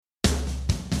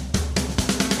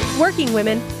Working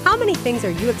women, how many things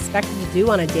are you expected to do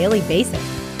on a daily basis?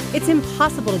 It's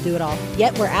impossible to do it all,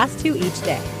 yet we're asked to each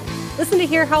day. Listen to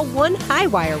hear how one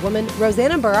high-wire woman,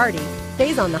 Rosanna Berardi,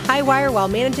 stays on the high wire while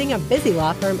managing a busy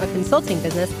law firm, a consulting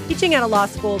business, teaching at a law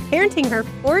school, parenting her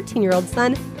 14-year-old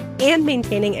son, and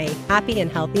maintaining a happy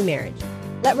and healthy marriage.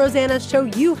 Let Rosanna show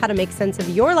you how to make sense of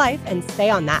your life and stay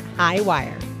on that high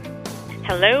wire.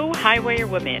 Hello, Highwire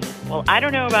women. Well, I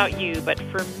don't know about you, but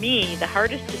for me, the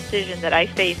hardest decision that I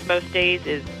face most days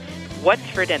is what's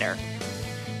for dinner.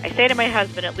 I say to my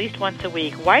husband at least once a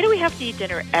week, why do we have to eat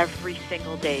dinner every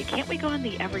single day? Can't we go on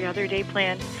the every other day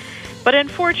plan? But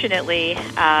unfortunately,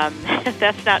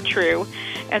 that's not true.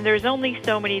 And there's only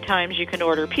so many times you can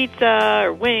order pizza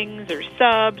or wings or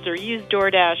subs or use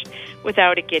DoorDash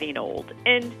without it getting old.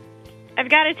 And I've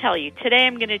got to tell you, today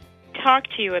I'm going to talk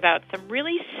to you about some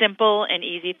really simple and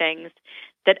easy things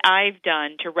that I've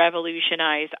done to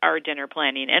revolutionize our dinner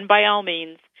planning. And by all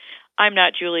means, I'm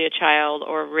not Julia Child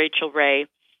or Rachel Ray,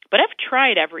 but I've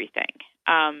tried everything.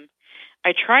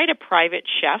 I tried a private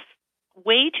chef,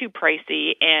 way too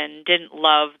pricey, and didn't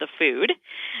love the food.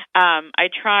 I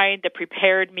tried the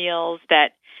prepared meals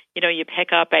that you pick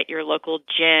up at your local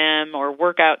gym or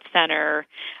workout center,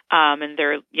 and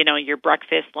they're your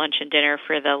breakfast, lunch, and dinner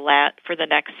for the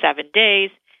next 7 days.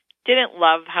 Didn't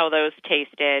love how those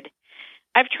tasted.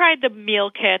 I've tried the meal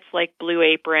kits like Blue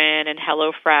Apron and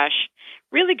HelloFresh.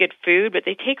 Really good food, but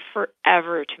they take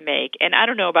forever to make. And I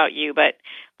don't know about you, but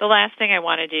the last thing I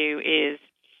want to do is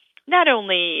not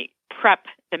only prep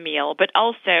the meal, but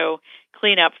also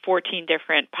clean up 14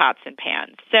 different pots and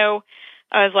pans. So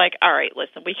I was like, all right,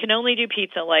 listen, we can only do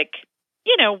pizza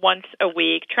once a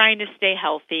week, trying to stay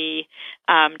healthy,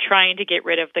 trying to get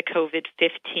rid of the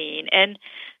COVID-19. And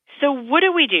so what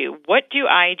do we do? What do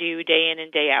I do day in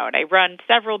and day out? I run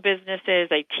several businesses.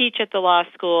 I teach at the law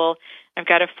school. I've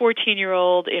got a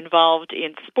 14-year-old involved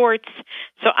in sports.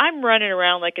 So I'm running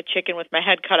around like a chicken with my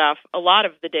head cut off a lot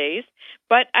of the days.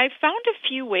 But I found a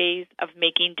few ways of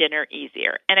making dinner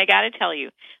easier. And I got to tell you,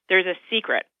 there's a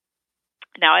secret.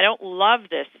 Now, I don't love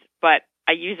this, but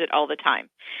I use it all the time.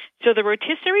 So the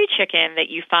rotisserie chicken that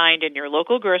you find in your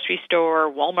local grocery store,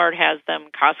 Walmart has them,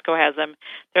 Costco has them,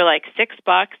 they're like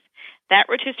 $6. That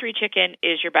rotisserie chicken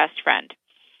is your best friend.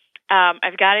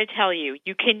 I've got to tell you,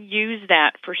 you can use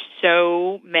that for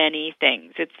so many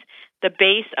things. It's the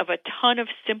base of a ton of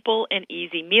simple and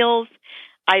easy meals.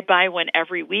 I buy one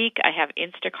every week. I have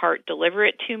Instacart deliver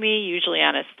it to me, usually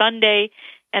on a Sunday,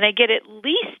 and I get at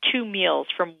least 2 meals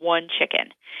from one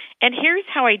chicken. And here's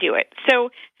how I do it. So,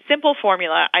 simple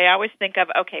formula. I always think of,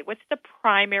 okay, what's the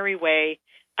primary way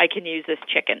I can use this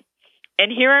chicken?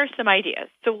 And here are some ideas.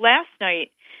 So last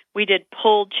night, we did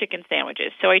pulled chicken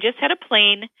sandwiches. So I just had a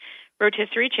plain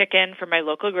rotisserie chicken from my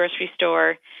local grocery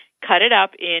store, cut it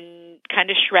up in, kind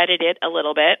of shredded it a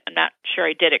little bit. I'm not sure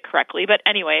I did it correctly, but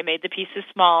anyway, I made the pieces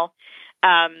small.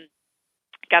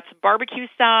 Got some barbecue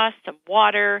sauce, some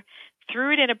water,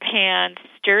 threw it in a pan,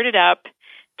 stirred it up,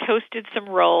 toasted some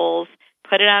rolls,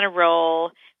 put it on a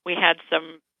roll. We had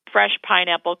some fresh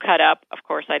pineapple cut up. Of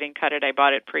course, I didn't cut it. I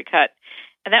bought it pre-cut.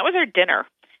 And that was our dinner.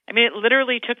 I mean, it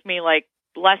literally took me like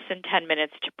less than 10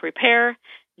 minutes to prepare,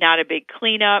 not a big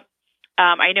cleanup.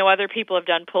 I know other people have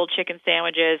done pulled chicken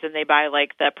sandwiches, and they buy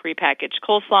like the prepackaged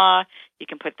coleslaw. You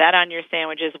can put that on your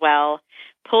sandwich as well.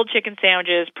 Pulled chicken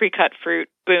sandwiches, pre-cut fruit,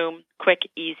 boom, quick,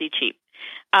 easy, cheap.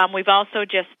 We've also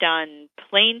just done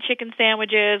plain chicken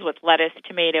sandwiches with lettuce,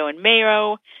 tomato, and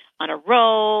mayo on a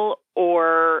roll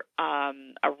or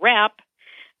a wrap.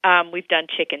 We've done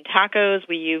chicken tacos.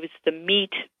 We use the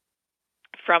meat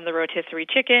from the rotisserie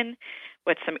chicken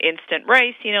with some instant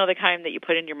rice, the kind that you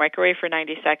put in your microwave for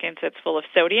 90 seconds that's full of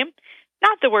sodium.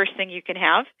 Not the worst thing you can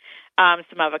have.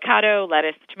 Some avocado,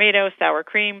 lettuce, tomato, sour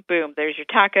cream, boom, there's your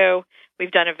taco.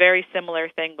 We've done a very similar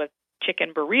thing with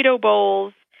chicken burrito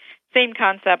bowls. Same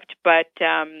concept, but,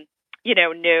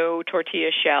 no tortilla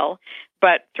shell.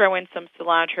 But throw in some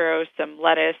cilantro, some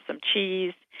lettuce, some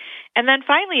cheese. And then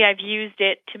finally, I've used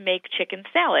it to make chicken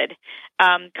salad,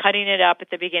 cutting it up at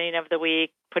the beginning of the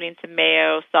week, putting some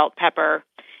mayo, salt, pepper,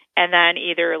 and then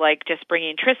either like just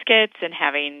bringing Triscuits and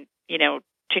having,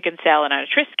 chicken salad on a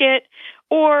Triscuit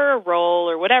or a roll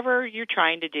or whatever you're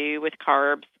trying to do with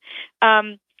carbs.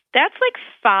 That's like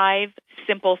 5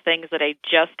 simple things that I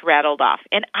just rattled off.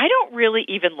 And I don't really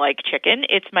even like chicken.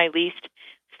 It's my least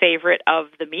favorite of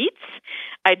the meats.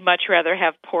 I'd much rather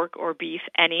have pork or beef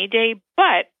any day,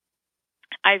 but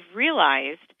I've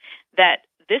realized that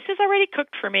this is already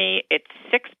cooked for me. It's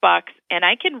 $6 and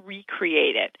I can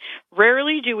recreate it.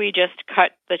 Rarely do we just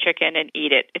cut the chicken and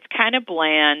eat it. It's kind of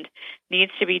bland,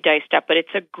 needs to be diced up, but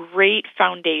it's a great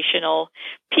foundational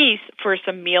piece for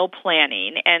some meal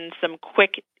planning and some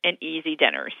quick and easy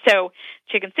dinners. So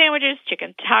chicken sandwiches,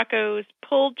 chicken tacos,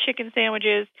 pulled chicken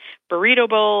sandwiches, burrito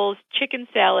bowls, chicken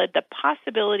salad, the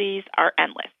possibilities are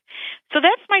endless. So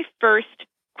that's my first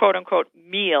quote unquote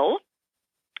meal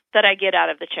that I get out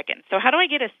of the chicken. So how do I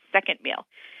get a second meal?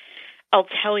 I'll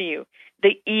tell you,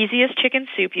 the easiest chicken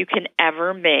soup you can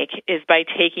ever make is by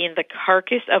taking the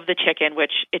carcass of the chicken,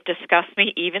 which it disgusts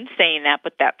me even saying that,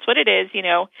 but that's what it is,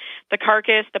 the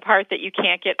carcass, the part that you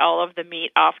can't get all of the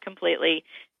meat off completely.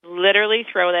 Literally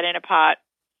throw that in a pot,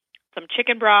 some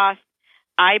chicken broth.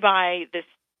 I buy this,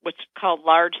 what's called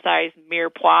large size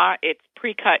mirepoix. It's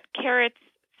pre-cut carrots,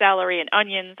 celery, and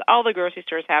onions. All the grocery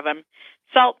stores have them.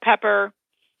 Salt, pepper.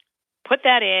 Put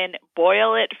that in,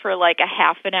 boil it for like a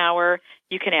half an hour.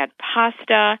 You can add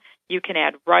pasta. You can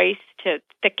add rice to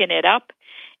thicken it up.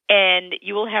 And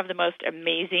you will have the most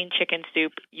amazing chicken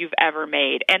soup you've ever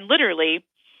made. And literally,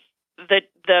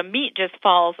 the meat just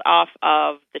falls off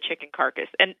of the chicken carcass.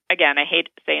 And again, I hate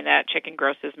saying that. Chicken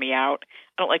grosses me out.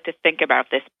 I don't like to think about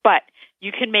this. But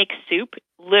you can make soup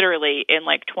literally in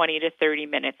like 20 to 30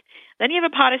 minutes. Then you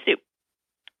have a pot of soup.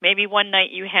 Maybe one night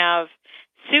you have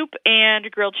soup and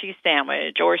grilled cheese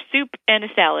sandwich or soup and a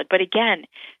salad. But again,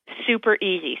 super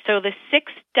easy. So the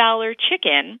 $6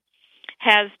 chicken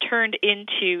has turned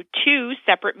into 2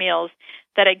 separate meals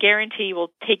that I guarantee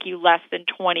will take you less than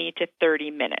 20 to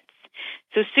 30 minutes.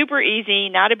 So super easy,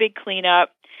 not a big cleanup.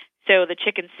 So the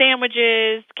chicken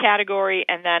sandwiches category,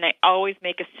 and then I always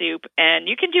make a soup. And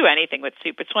you can do anything with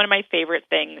soup. It's one of my favorite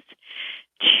things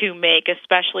to make,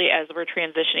 especially as we're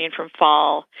transitioning from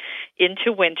fall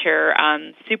into winter.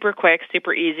 Super quick,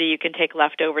 super easy. You can take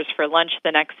leftovers for lunch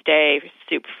the next day.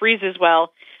 Soup freezes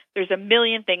well. There's a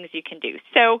million things you can do.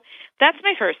 So that's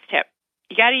my first tip.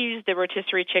 You got to use the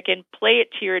rotisserie chicken. Play it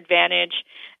to your advantage.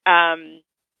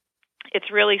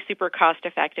 It's really super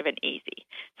cost-effective and easy.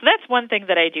 So that's one thing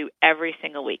that I do every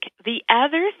single week. The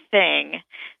other thing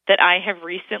that I have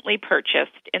recently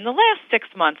purchased in the last 6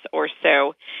 months or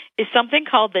so is something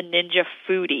called the Ninja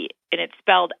Foodi, and it's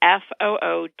spelled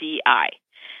Foodi.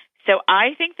 So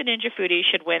I think the Ninja Foodi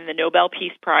should win the Nobel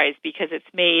Peace Prize because it's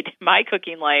made my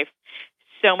cooking life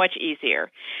so much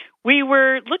easier. We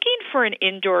were looking for an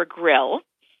indoor grill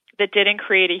that didn't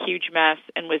create a huge mess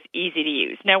and was easy to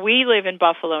use. Now, we live in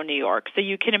Buffalo, New York, so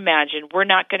you can imagine we're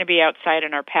not going to be outside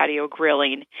on our patio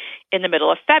grilling in the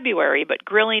middle of February, but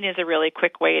grilling is a really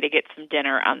quick way to get some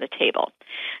dinner on the table.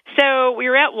 So we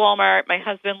were at Walmart. My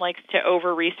husband likes to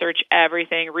over-research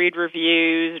everything, read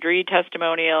reviews, read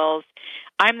testimonials.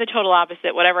 I'm the total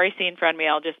opposite. Whatever I see in front of me,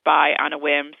 I'll just buy on a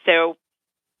whim. So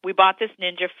we bought this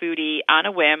Ninja Foodi on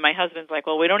a whim. My husband's like,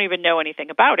 well, we don't even know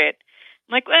anything about it.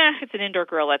 I'm like, it's an indoor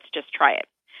grill. Let's just try it.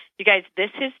 You guys,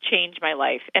 this has changed my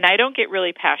life. And I don't get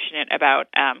really passionate about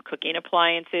cooking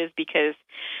appliances because,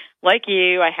 like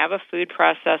you, I have a food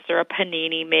processor, a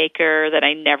panini maker that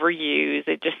I never use.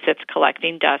 It just sits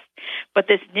collecting dust. But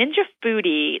this Ninja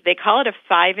Foodi, they call it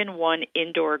a 5-in-1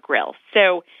 indoor grill.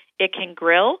 So it can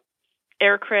grill,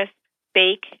 air crisp,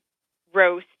 bake,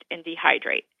 roast, and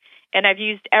dehydrate. And I've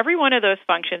used every one of those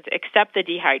functions except the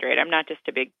dehydrate. I'm not just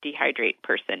a big dehydrate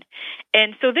person.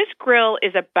 And so this grill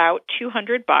is about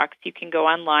 $200. You can go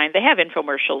online. They have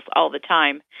infomercials all the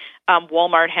time.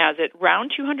 Walmart has it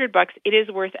around $200. It is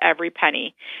worth every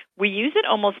penny. We use it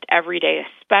almost every day,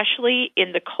 especially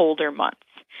in the colder months.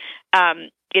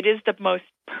 It is the most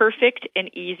perfect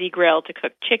and easy grill to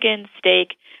cook chicken,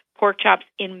 steak, pork chops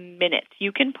in minutes.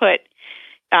 You can put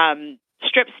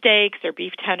strip steaks or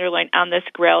beef tenderloin on this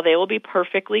grill. They will be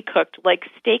perfectly cooked like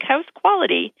steakhouse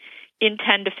quality in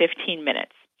 10 to 15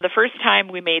 minutes. The first time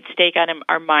we made steak on them,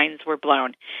 our minds were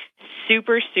blown.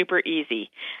 Super, super easy.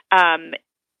 And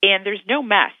there's no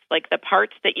mess. Like the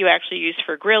parts that you actually use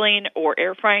for grilling or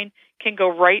air frying can go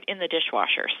right in the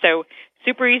dishwasher. So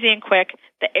super easy and quick.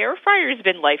 The air fryer has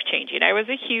been life-changing. I was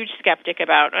a huge skeptic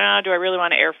about, do I really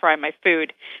want to air fry my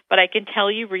food? But I can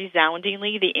tell you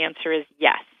resoundingly the answer is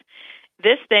yes.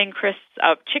 This thing crisps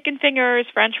up chicken fingers,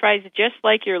 French fries, just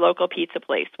like your local pizza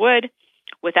place would,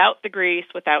 without the grease,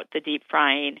 without the deep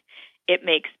frying. It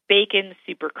makes bacon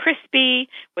super crispy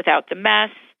without the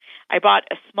mess. I bought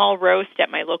a small roast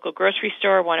at my local grocery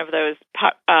store, one of those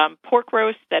pork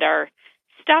roasts that are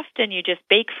stuffed and you just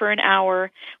bake for an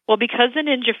hour. Well, because the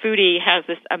Ninja Foodi has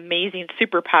this amazing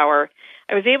superpower,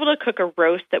 I was able to cook a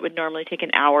roast that would normally take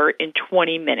an hour in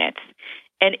 20 minutes.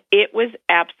 And it was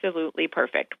absolutely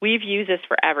perfect. We've used this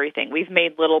for everything. We've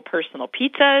made little personal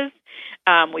pizzas.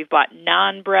 We've bought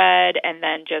naan bread and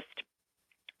then just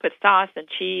put sauce and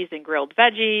cheese and grilled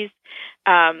veggies.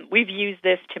 We've used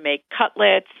this to make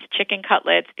cutlets, chicken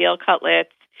cutlets, veal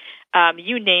cutlets,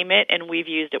 you name it, and we've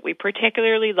used it. We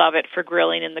particularly love it for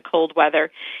grilling in the cold weather.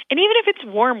 And even if it's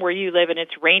warm where you live and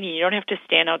it's rainy, you don't have to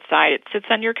stand outside. It sits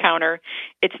on your counter.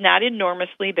 It's not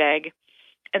enormously big.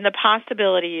 And the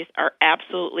possibilities are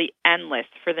absolutely endless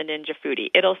for the Ninja Foodi.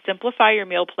 It'll simplify your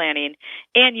meal planning,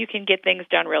 and you can get things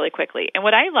done really quickly. And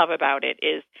what I love about it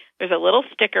is there's a little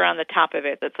sticker on the top of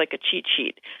it that's like a cheat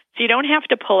sheet. So you don't have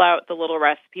to pull out the little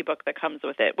recipe book that comes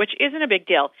with it, which isn't a big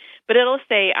deal. But it'll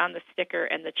say on the sticker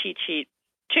and the cheat sheet,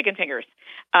 chicken fingers,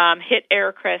 hit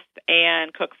air crisp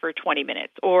and cook for 20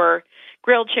 minutes, or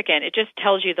grilled chicken. It just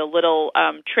tells you the little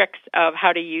tricks of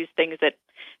how to use things that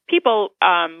people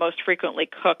most frequently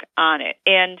cook on it.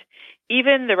 And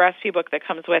even the recipe book that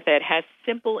comes with it has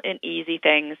simple and easy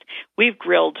things. We've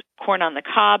grilled corn on the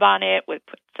cob on it with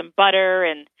some butter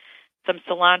and some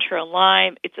cilantro and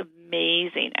lime. It's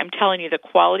amazing. I'm telling you, the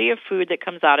quality of food that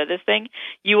comes out of this thing,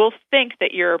 you will think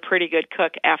that you're a pretty good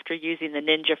cook after using the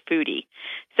Ninja Foodi.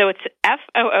 So it's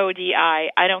Foodi.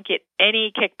 I don't get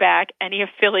any kickback, any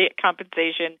affiliate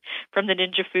compensation from the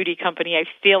Ninja Foodi company. I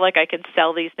feel like I can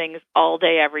sell these things all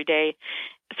day, every day.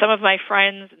 Some of my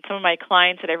friends and some of my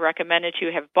clients that I've recommended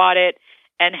to have bought it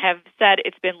and have said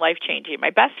it's been life-changing. My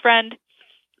best friend,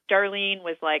 Darlene,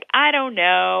 was like, I don't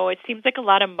know. It seems like a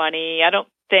lot of money. I don't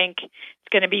think it's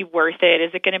going to be worth it.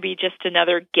 Is it going to be just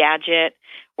another gadget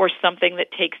or something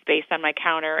that takes space on my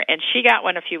counter? And she got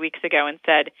one a few weeks ago and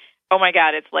said, oh, my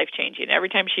God, it's life-changing. Every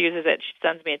time she uses it, she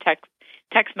sends me a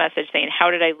text message saying,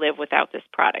 how did I live without this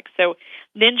product? So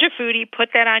Ninja Foodi, put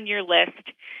that on your list.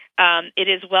 It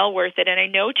is well worth it. And I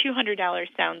know $200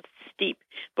 sounds steep,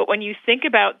 but when you think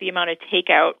about the amount of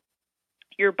takeout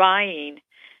you're buying,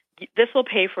 this will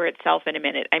pay for itself in a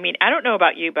minute. I mean, I don't know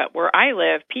about you, but where I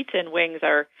live, pizza and wings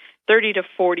are $30 to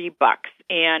 $40.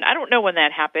 And I don't know when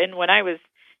that happened. When I was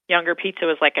younger, pizza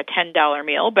was like a $10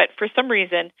 meal, but for some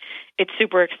reason, it's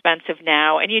super expensive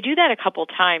now. And you do that a couple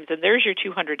times, and there's your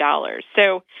 $200.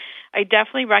 So I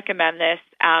definitely recommend this.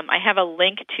 I have a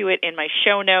link to it in my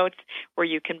show notes where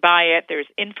you can buy it. There's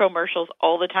infomercials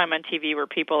all the time on TV where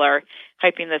people are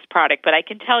hyping this product. But I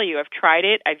can tell you, I've tried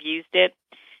it. I've used it.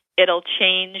 It'll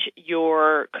change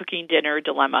your cooking dinner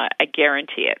dilemma. I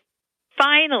guarantee it.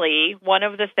 Finally, one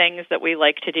of the things that we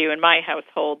like to do in my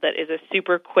household that is a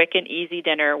super quick and easy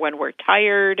dinner when we're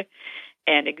tired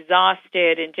and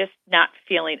exhausted and just not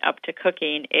feeling up to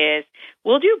cooking is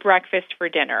we'll do breakfast for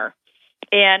dinner.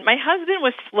 And my husband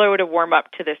was slow to warm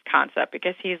up to this concept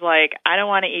because he's like, I don't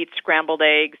want to eat scrambled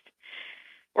eggs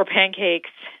or pancakes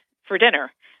for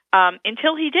dinner.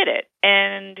 Until he did it.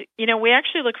 And, we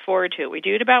actually look forward to it. We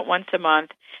do it about once a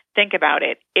month. Think about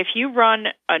it. If you run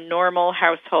a normal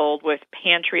household with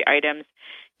pantry items,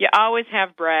 you always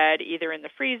have bread either in the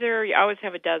freezer, you always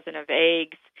have a dozen of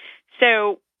eggs.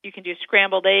 So you can do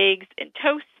scrambled eggs and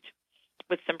toast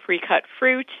with some pre-cut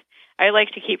fruit. I like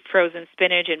to keep frozen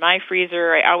spinach in my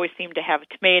freezer. I always seem to have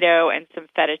a tomato and some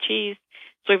feta cheese.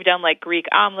 So we've done like Greek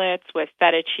omelets with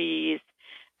feta cheese,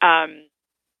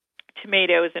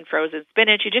 tomatoes and frozen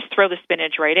spinach. You just throw the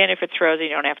spinach right in. If it's frozen,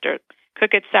 you don't have to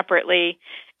cook it separately.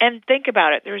 And think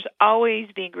about it. There's always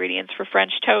the ingredients for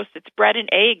French toast. It's bread and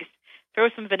eggs. Throw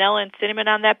some vanilla and cinnamon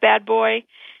on that bad boy,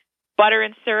 butter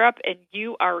and syrup, and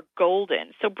you are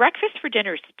golden. So breakfast for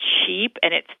dinner is cheap,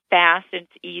 and it's fast, and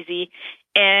it's easy.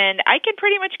 And I can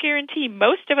pretty much guarantee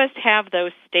most of us have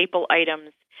those staple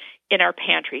items in our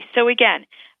pantry. So again,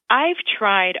 I've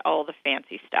tried all the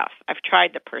fancy stuff. I've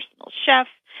tried the Personal Chef,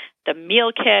 the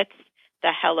meal kits,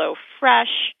 the Hello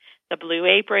Fresh, the Blue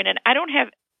Apron, and I don't have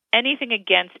anything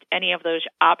against any of those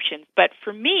options. But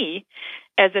for me,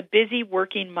 as a busy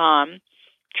working mom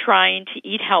trying to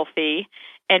eat healthy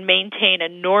and maintain a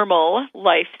normal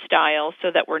lifestyle so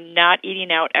that we're not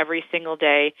eating out every single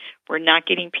day, we're not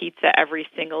getting pizza every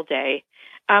single day,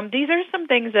 these are some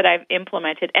things that I've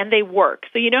implemented, and they work.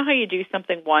 So you know how you do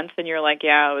something once and you're like,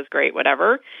 yeah, it was great,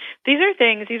 whatever. These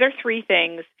are three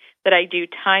things that I do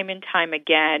time and time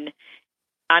again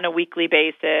on a weekly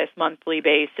basis, monthly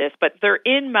basis, but they're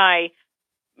in my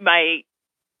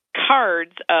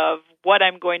cards of what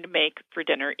I'm going to make for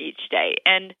dinner each day.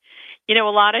 And, a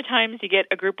lot of times you get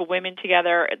a group of women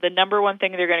together, the number one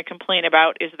thing they're going to complain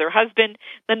about is their husband.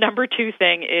 The number two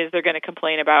thing is they're going to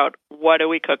complain about, what do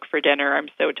we cook for dinner? I'm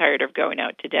so tired of going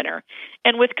out to dinner.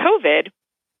 And with COVID,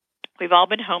 we've all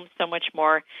been home so much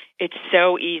more. It's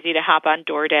so easy to hop on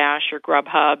DoorDash or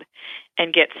Grubhub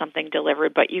and get something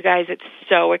delivered. But you guys, it's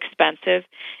so expensive.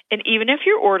 And even if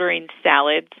you're ordering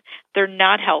salads, they're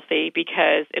not healthy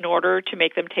because in order to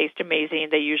make them taste amazing,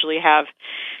 they usually have,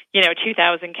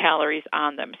 2,000 calories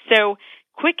on them. So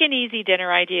quick and easy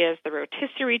dinner ideas, the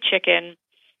rotisserie chicken,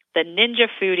 the Ninja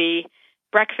Foodie,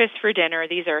 breakfast for dinner.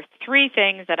 These are three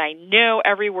things that I know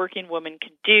every working woman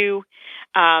can do.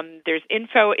 There's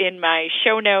info in my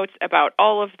show notes about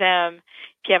all of them.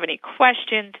 If you have any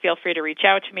questions, feel free to reach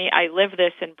out to me. I live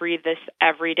this and breathe this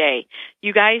every day.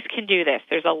 You guys can do this.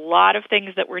 There's a lot of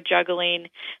things that we're juggling,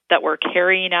 that we're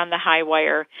carrying on the high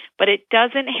wire, but it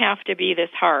doesn't have to be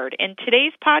this hard. And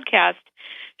today's podcast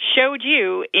showed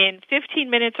you in 15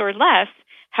 minutes or less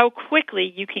how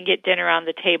quickly you can get dinner on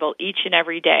the table each and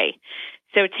every day.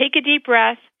 So take a deep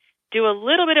breath, do a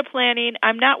little bit of planning.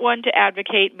 I'm not one to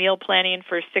advocate meal planning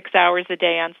for 6 hours a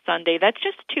day on Sunday. That's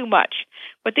just too much.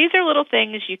 But these are little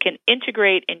things you can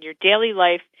integrate in your daily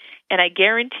life, and I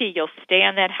guarantee you'll stay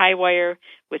on that high wire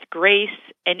with grace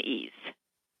and ease.